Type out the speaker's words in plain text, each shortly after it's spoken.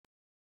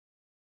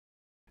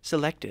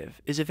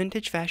Selective is a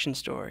vintage fashion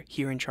store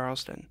here in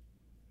Charleston.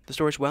 The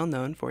store is well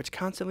known for its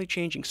constantly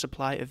changing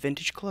supply of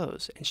vintage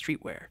clothes and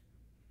streetwear.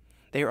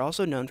 They are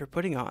also known for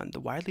putting on the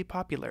widely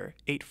popular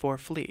 8-4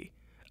 Flea,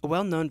 a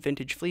well-known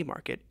vintage flea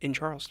market in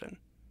Charleston.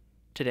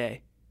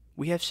 Today,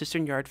 we have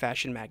CisternYard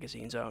Fashion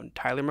Magazine's own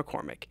Tyler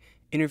McCormack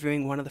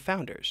interviewing one of the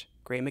founders,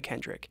 Gray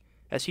MacKendrick,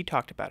 as he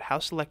talked about how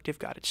Selective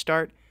got its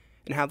start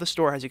and how the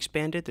store has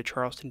expanded the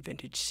Charleston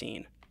vintage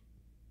scene.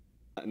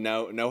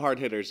 No hard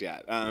hitters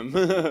yet.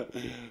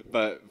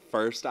 But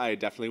first, I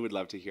definitely would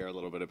love to hear a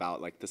little bit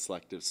about like the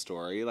Selective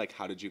story. Like,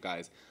 how did you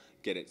guys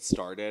get it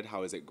started?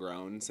 How has it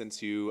grown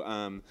since you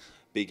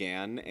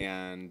began?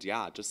 And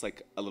yeah, just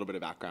like a little bit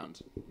of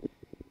background.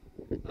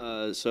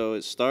 So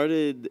it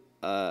started.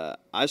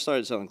 I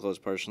started selling clothes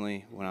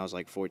personally when I was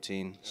like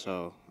 14,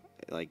 so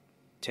like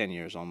 10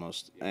 years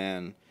almost.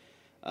 And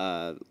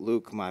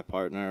Luke, my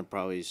partner,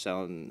 probably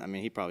selling. I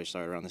mean, he probably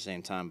started around the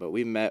same time, but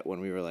we met when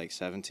we were like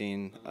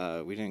 17.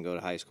 We didn't go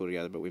to high school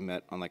together, but we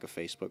met on like a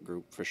Facebook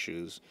group for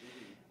shoes,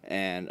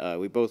 and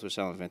we both were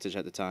selling vintage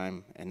at the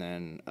time. And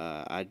then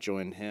I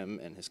joined him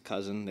and his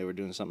cousin. They were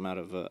doing something out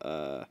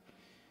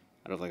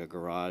of like a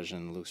garage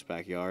in Luke's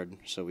backyard.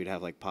 So we'd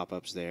have like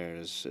pop-ups there.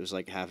 It was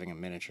like having a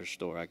miniature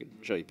store. I could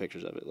show you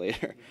pictures of it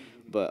later.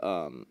 But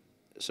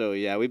so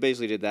yeah, we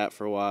basically did that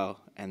for a while.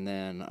 And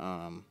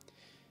then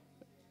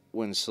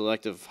when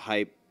Selective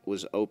Hype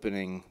was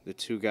opening, the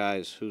two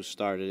guys who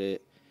started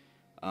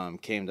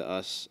it came to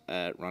us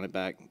at Run It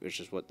Back,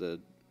 which is what the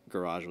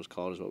garage was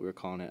called, is what we were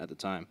calling it at the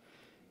time.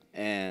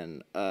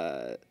 And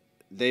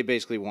they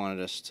basically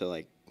wanted us to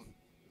like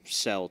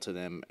sell to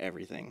them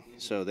everything.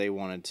 So they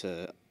wanted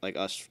to like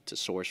us to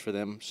source for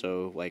them.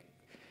 So like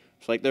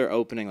their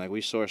opening, like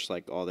we sourced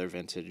like all their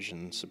vintage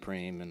and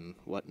Supreme and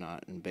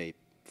whatnot and Bape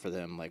for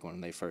them like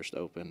when they first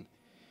opened.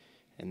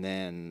 And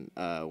then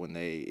when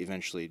they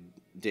eventually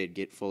did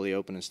get fully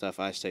open and stuff,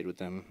 I stayed with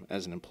them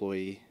as an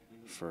employee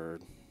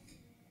for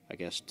I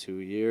guess 2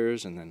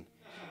 years, and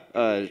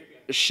then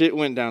shit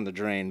went down the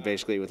drain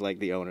basically with like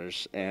the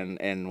owners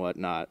and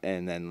whatnot.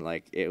 And then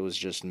like it was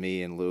just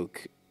me and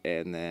Luke,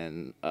 and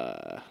then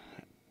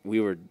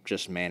we were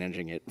just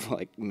managing it for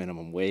like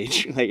minimum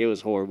wage. Like it was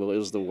horrible. It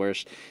was the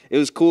worst. It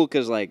was cool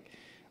because like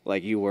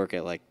you work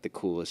at like the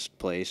coolest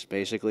place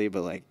basically,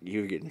 but like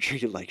you were getting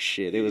treated like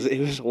shit. It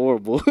was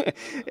horrible.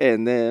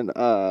 And then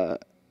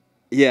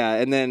yeah,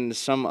 and then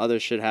some other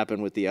shit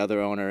happened with the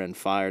other owner and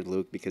fired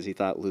Luke because he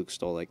thought Luke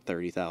stole like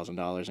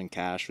 $30,000 in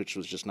cash, which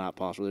was just not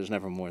possible. There's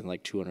never more than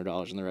like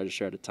 $200 in the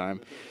register at a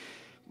time.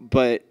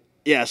 But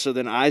yeah, so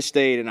then I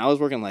stayed, and I was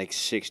working like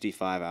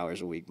 65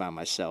 hours a week by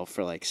myself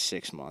for like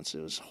 6 months.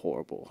 It was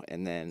horrible.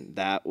 And then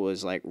that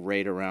was like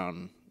right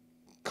around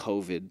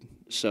COVID.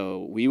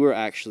 So we were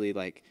actually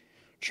like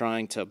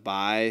trying to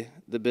buy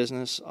the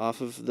business off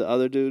of the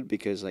other dude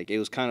because like it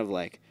was kind of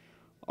like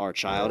our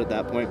child at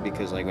that point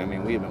because like, I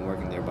mean, we had been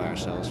working there by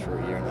ourselves for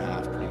a year and a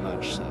half pretty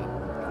much.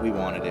 So we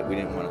wanted it. We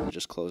didn't want it to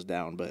just close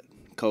down, but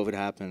COVID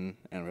happened,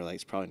 and we're like,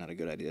 it's probably not a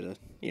good idea to,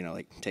 you know,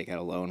 like take out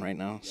a loan right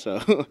now.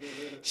 So,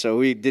 so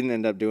we didn't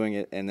end up doing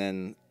it. And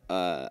then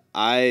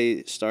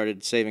I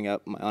started saving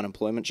up my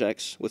unemployment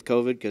checks with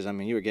COVID because, I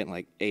mean, you were getting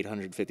like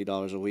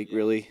 $850 a week,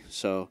 really.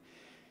 So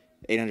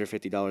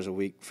 $850 a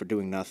week for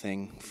doing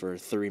nothing for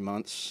 3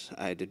 months,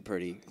 I did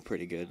pretty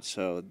good.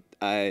 So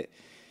I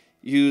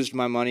used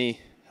my money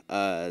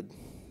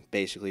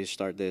basically to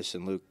start this,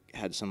 and Luke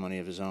had some money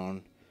of his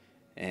own.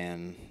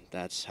 And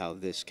that's how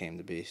this came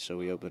to be. So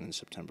we opened in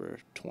September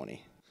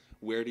 20.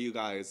 Where are you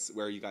guys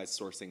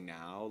sourcing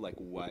now? Like,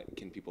 what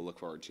can people look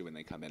forward to when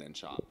they come in and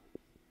shop?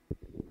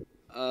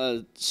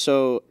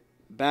 So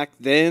back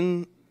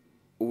then,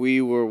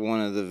 we were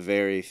one of the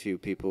very few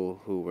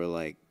people who were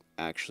like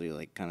actually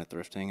like kind of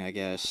thrifting, I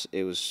guess.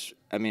 It was,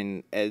 I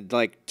mean, at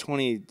like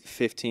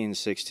 2015,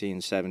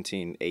 16,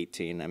 17,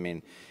 18, I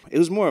mean, it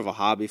was more of a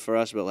hobby for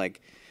us, but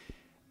like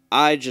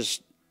I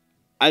just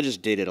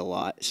did it a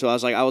lot. So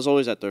I was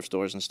always at thrift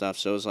stores and stuff.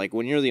 So it was like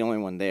when you're the only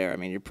one there, I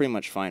mean, you're pretty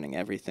much finding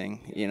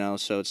everything, you know?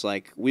 So it's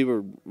like we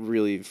were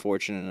really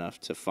fortunate enough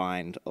to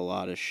find a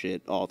lot of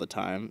shit all the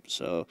time.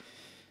 So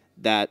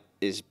that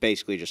is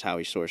basically just how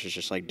we source. It's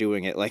just like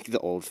doing it like the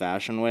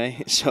old-fashioned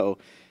way. So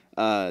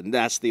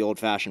that's the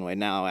old-fashioned way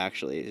now,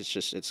 actually.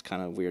 It's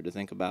kind of weird to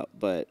think about.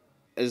 But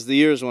as the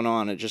years went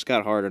on, it just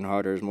got harder and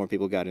harder as more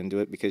people got into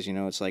it because, you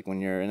know, it's like when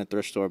you're in a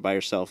thrift store by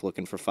yourself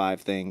looking for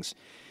 5 things,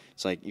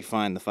 it's like you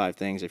find the 5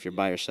 things if you're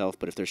by yourself,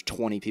 but if there's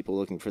 20 people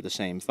looking for the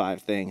same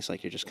 5 things,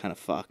 like you're just kind of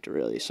fucked,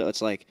 really. So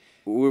it's like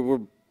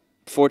we're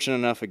fortunate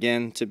enough,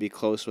 again, to be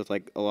close with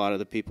like a lot of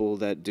the people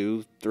that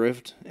do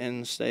thrift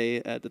and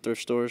stay at the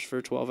thrift stores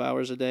for 12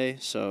 hours a day.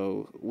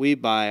 So we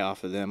buy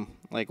off of them,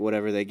 like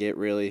whatever they get,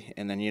 really.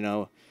 And then, you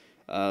know,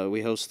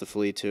 we host the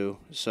flea too,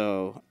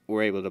 so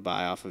we're able to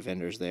buy off of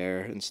vendors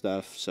there and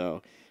stuff.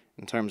 So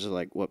in terms of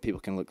like what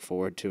people can look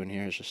forward to in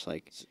here, it's just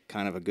like it's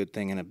kind of a good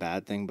thing and a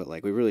bad thing, but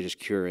like we really just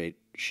curate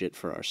shit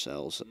for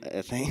ourselves.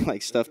 I think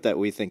like stuff that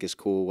we think is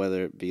cool,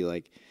 whether it be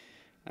like,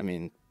 I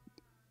mean,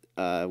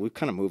 we've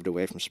kind of moved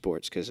away from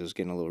sports because it was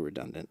getting a little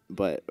redundant,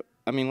 but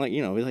I mean, like,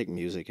 you know, we like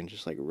music and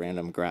just like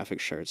random graphic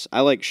shirts.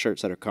 I like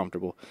shirts that are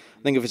comfortable.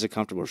 I think if it's a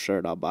comfortable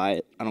shirt, I'll buy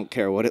it. I don't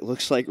care what it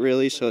looks like,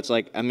 really. So it's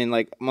like, I mean,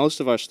 like, most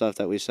of our stuff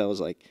that we sell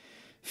is like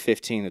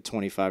 $15 to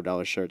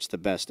 $25 shirts, the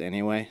best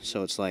anyway.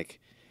 So it's like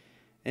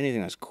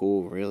anything that's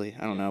cool, really.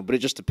 I don't know, but it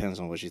just depends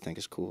on what you think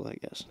is cool, I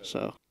guess.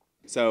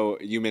 So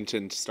you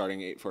mentioned starting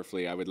 8-4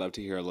 Flea. I would love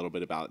to hear a little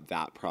bit about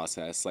that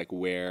process. Like,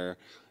 where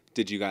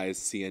did you guys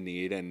see a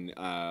need and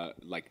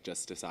like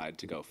just decide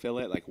to go fill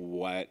it? Like,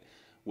 what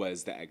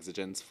was the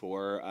exigence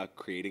for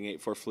creating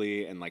 8-4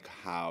 Flea, and like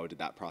how did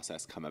that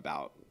process come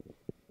about?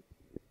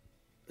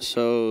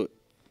 So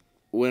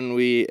when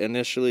we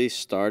initially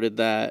started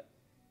that,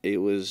 it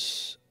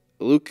was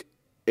Luke.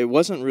 It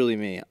wasn't really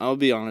me. I'll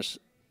be honest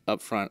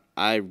up front.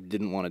 I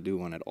didn't want to do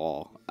one at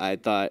all. I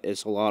thought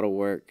it's a lot of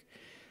work,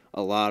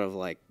 a lot of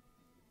like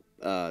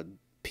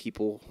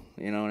people,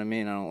 you know what I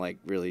mean? I don't like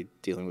really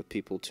dealing with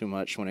people too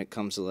much when it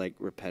comes to like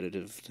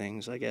repetitive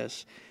things, I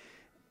guess.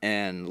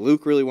 And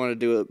Luke really wanted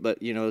to do it,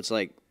 but you know, it's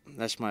like,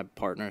 that's my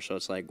partner, so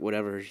it's like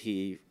whatever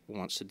he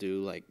wants to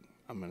do, like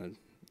I'm going to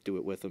do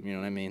it with him, you know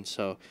what I mean?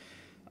 So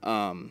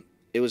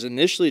it was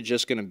initially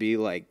just going to be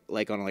like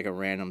on like a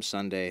random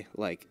Sunday,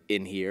 like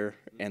in here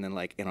and then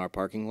like in our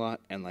parking lot,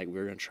 and like we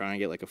were going to try and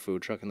get like a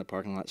food truck in the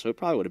parking lot. So it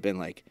probably would have been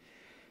like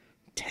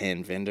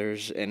 10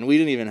 vendors, and we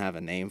didn't even have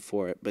a name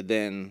for it. But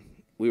then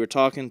we were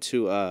talking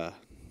to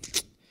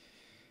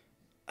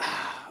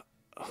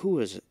who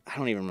is it? I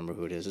don't even remember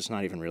who it is. It's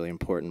not even really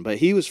important. But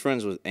he was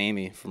friends with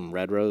Amy from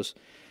Red Rose,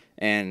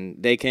 and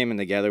they came in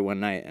together one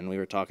night, and we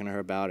were talking to her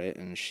about it,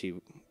 and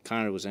she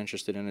kind of was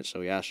interested in it,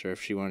 so we asked her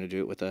if she wanted to do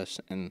it with us,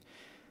 and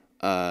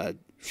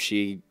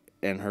she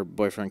and her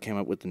boyfriend came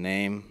up with the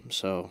name,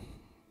 so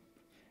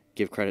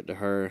give credit to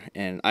her.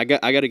 And I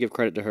got to give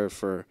credit to her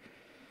for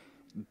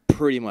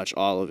pretty much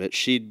all of it.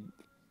 She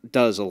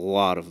does a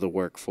lot of the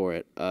work for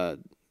it,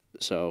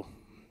 so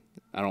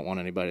I don't want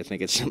anybody to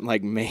think it's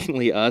like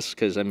mainly us,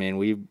 because I mean,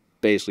 we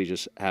basically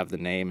just have the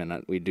name,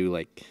 and we do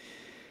like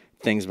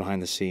things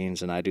behind the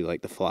scenes, and I do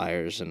like the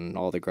flyers and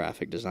all the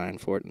graphic design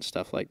for it and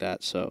stuff like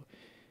that. So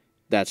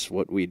that's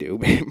what we do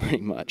pretty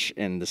much,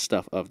 and the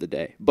stuff of the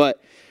day. But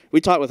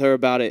we talked with her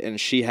about it, and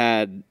she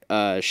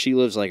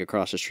lives like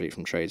across the street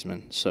from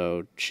tradesmen,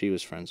 so she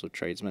was friends with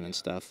tradesmen and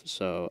stuff.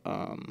 So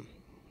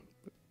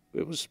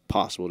it was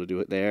possible to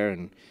do it there,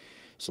 and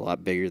it's a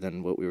lot bigger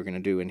than what we were going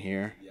to do in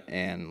here.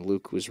 And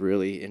Luke was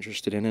really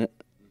interested in it.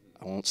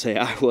 I won't say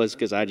I was,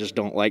 because I just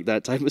don't like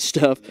that type of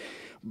stuff.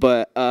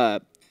 But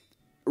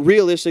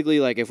realistically,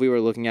 like if we were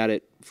looking at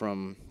it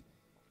from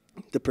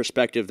the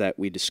perspective that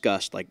we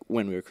discussed, like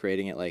when we were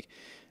creating it, like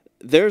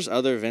there's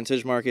other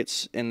vintage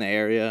markets in the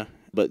area,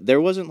 but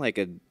there wasn't like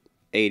a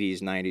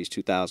 80s, 90s,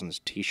 2000s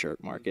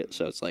t-shirt market.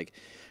 So it's like,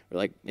 we're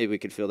like, maybe we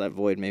could fill that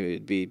void. Maybe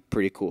it'd be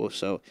pretty cool.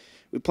 So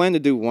we planned to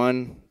do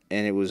one,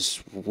 and it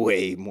was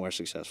way more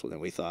successful than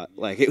we thought.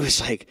 Like it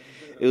was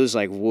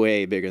like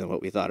way bigger than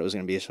what we thought it was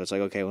going to be. So it's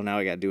like, okay, well now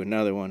we got to do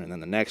another one, and then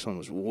the next one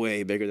was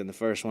way bigger than the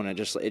first one. It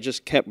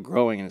just kept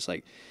growing, and it's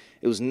like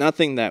it was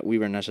nothing that we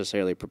were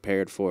necessarily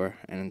prepared for,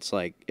 and it's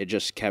like it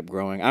just kept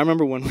growing. I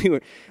remember when we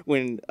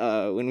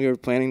were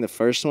planning the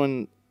first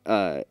one,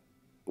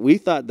 we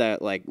thought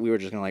that like we were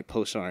just gonna like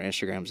post it on our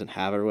Instagrams and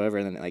have it or whatever,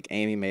 and then like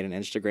Amy made an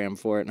Instagram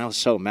for it, and I was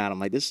so mad. I'm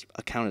like, this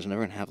account is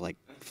never gonna have like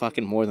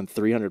fucking more than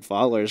 300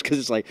 followers, because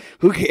it's like,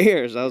 who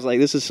cares? I was like,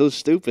 this is so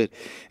stupid.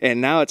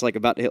 And now it's like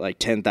about to hit like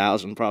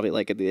 10,000 probably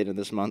like at the end of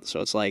this month.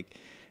 So it's like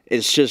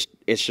it's just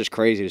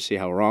crazy to see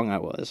how wrong I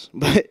was.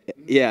 But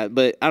yeah,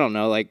 but I don't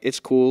know, like it's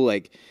cool.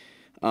 Like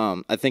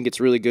I think it's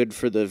really good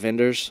for the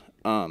vendors,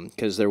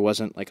 because there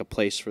wasn't like a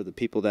place for the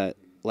people that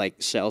like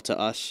sell to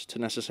us to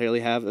necessarily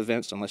have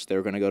events, unless they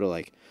were going to go to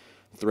like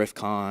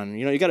ThriftCon.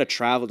 You know, you got to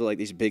travel to like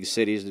these big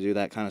cities to do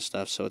that kind of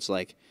stuff. So it's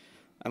like,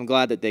 I'm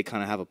glad that they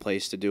kind of have a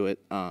place to do it.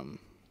 I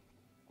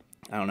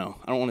don't know.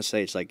 I don't want to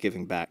say it's like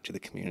giving back to the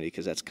community,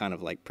 because that's kind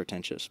of like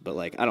pretentious. But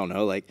like, I don't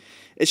know. Like,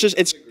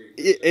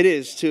 it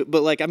is too.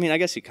 But like, I mean, I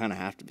guess you kind of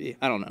have to be.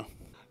 I don't know.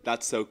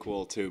 That's so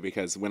cool too,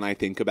 because when I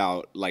think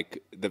about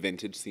like the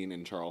vintage scene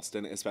in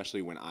Charleston,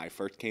 especially when I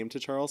first came to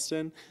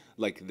Charleston,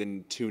 like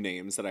the two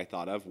names that I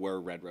thought of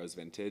were Red Rose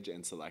Vintage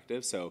and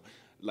Selective. So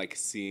like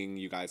seeing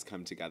you guys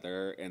come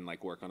together and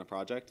like work on a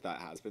project that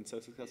has been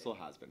so successful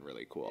has been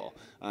really cool.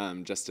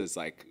 Just as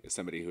like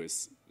somebody who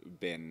has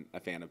been a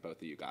fan of both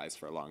of you guys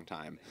for a long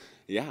time.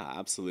 Yeah,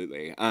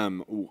 absolutely.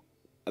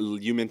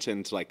 You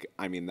mentioned like,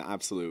 I mean, the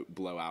absolute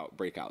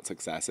breakout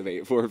success of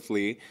 8-4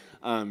 Flea.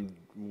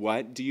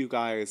 What do you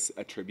guys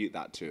attribute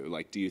that to?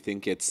 Like, do you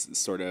think it's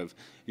sort of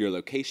your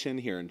location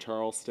here in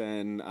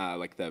Charleston,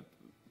 like the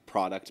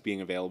product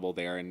being available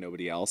there and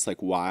nobody else?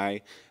 Like,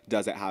 why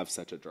does it have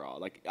such a draw?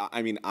 Like,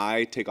 I mean,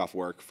 I take off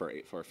work for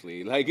 8-4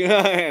 Flea, like,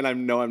 and I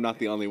know I'm not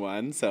the only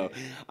one. So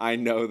I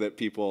know that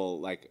people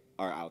like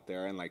are out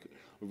there and like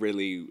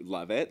really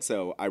love it.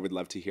 So I would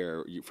love to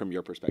hear from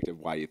your perspective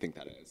why you think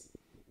that is.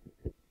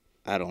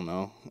 I don't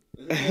know.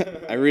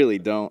 I really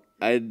don't.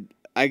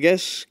 I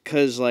guess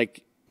because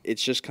like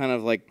it's just kind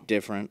of like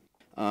different.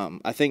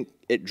 I think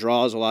it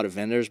draws a lot of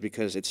vendors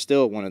because it's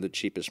still one of the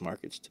cheapest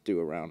markets to do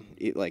around.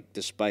 Like,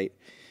 despite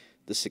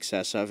the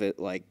success of it,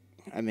 like,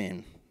 I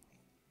mean,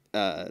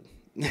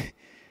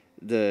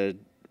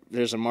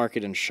 there's a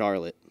market in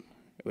Charlotte,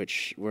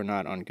 which we're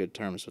not on good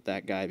terms with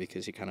that guy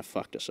because he kind of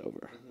fucked us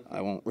over.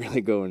 I won't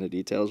really go into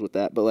details with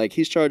that, but like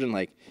he's charging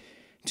like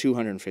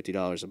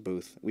 $250 a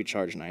booth. We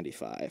charge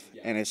 $95,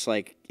 and it's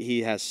like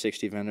he has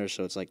 60 vendors,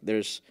 so it's like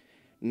there's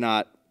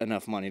not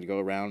enough money to go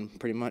around,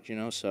 pretty much, you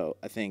know. So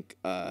I think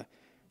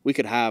we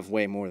could have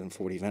way more than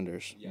 40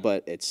 vendors,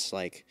 but it's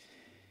like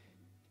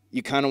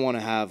you kind of want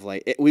to have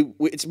like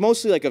it's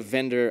mostly like a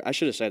vendor. I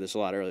should have said this a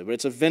lot earlier, but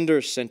it's a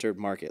vendor-centered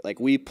market. Like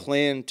we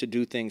plan to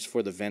do things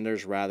for the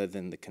vendors rather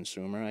than the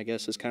consumer, I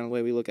guess is kind of the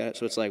way we look at it.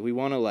 So it's like we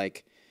want to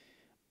like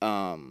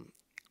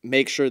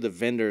make sure the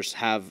vendors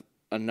have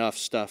enough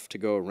stuff to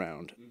go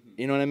around.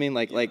 You know what I mean?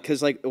 Like,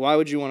 because like, why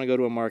would you want to go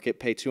to a market,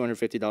 pay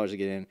 $250 to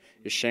get in?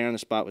 You're sharing the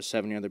spot with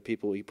 70 other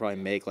people. You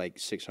probably make like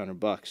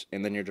 $600,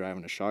 and then you're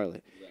driving to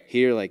Charlotte.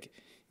 Here, like,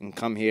 you can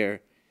come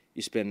here.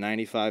 You spend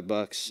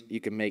 $95,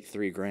 you can make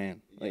 $3,000.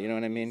 Like, you know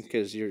what I mean?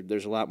 Because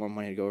there's a lot more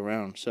money to go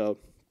around. So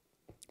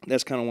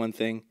that's kind of one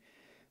thing.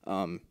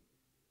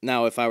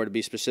 Now, if I were to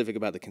be specific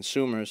about the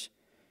consumers,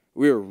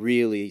 we're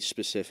really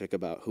specific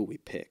about who we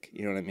pick.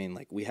 You know what I mean?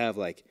 Like we have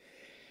like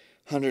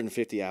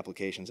 150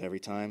 applications every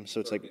time. So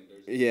it's like,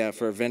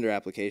 for a vendor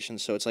application.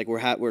 So it's like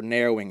we're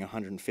narrowing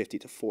 150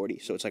 to 40.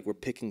 So it's like we're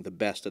picking the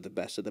best of the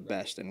best of the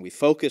best. And we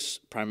focus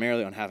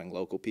primarily on having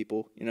local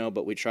people, you know,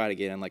 but we try to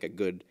get in like a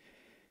good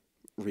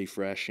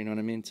refresh, you know what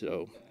I mean?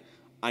 So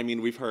I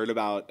mean, we've heard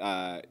about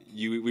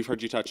we've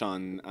heard you touch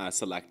on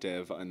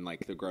Selective and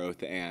like the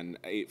growth, and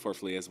 8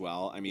 Flea as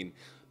well. I mean,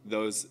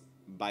 those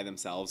by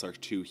themselves are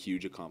 2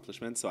 huge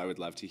accomplishments. So I would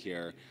love to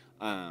hear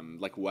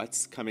like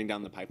what's coming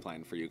down the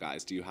pipeline for you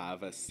guys. Do you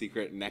have a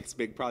secret next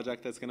big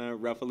project that's gonna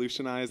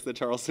revolutionize the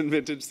Charleston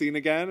vintage scene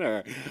again,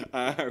 or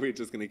are we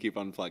just gonna keep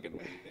on plugging?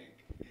 What do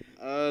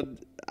you think?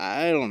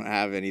 I don't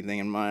have anything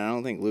in mind. I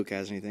don't think Luke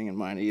has anything in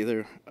mind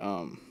either.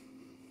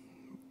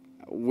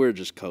 We're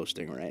just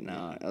coasting right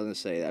now. I was gonna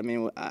say, I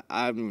mean,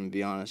 I'm gonna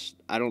be honest.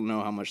 I don't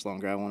know how much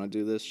longer I want to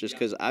do this, just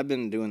because I've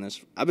been doing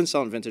this. I've been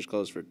selling vintage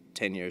clothes for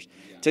 10 years.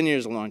 10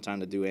 years is a long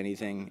time to do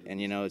anything, and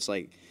you know, it's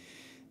like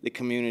the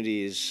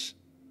communities.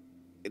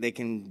 They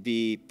can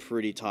be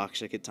pretty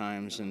toxic at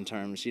times in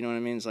terms, you know what I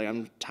mean? It's like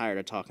I'm tired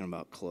of talking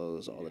about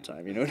clothes all the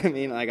time. You know what I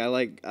mean? Like I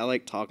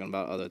like talking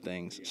about other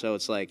things. So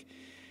it's like.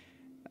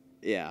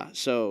 Yeah,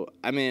 so,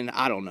 I mean,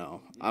 I don't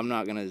know. I'm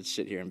not going to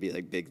sit here and be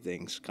like big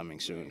things coming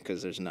soon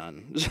because there's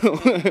none. So,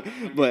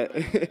 but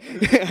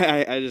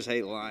I just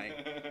hate lying.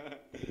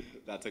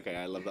 That's okay.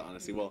 I love the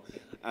honesty. Well,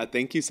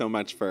 thank you so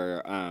much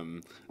for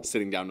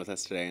sitting down with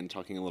us today and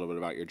talking a little bit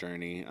about your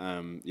journey.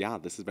 Yeah,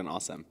 this has been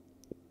awesome.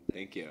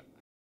 Thank you.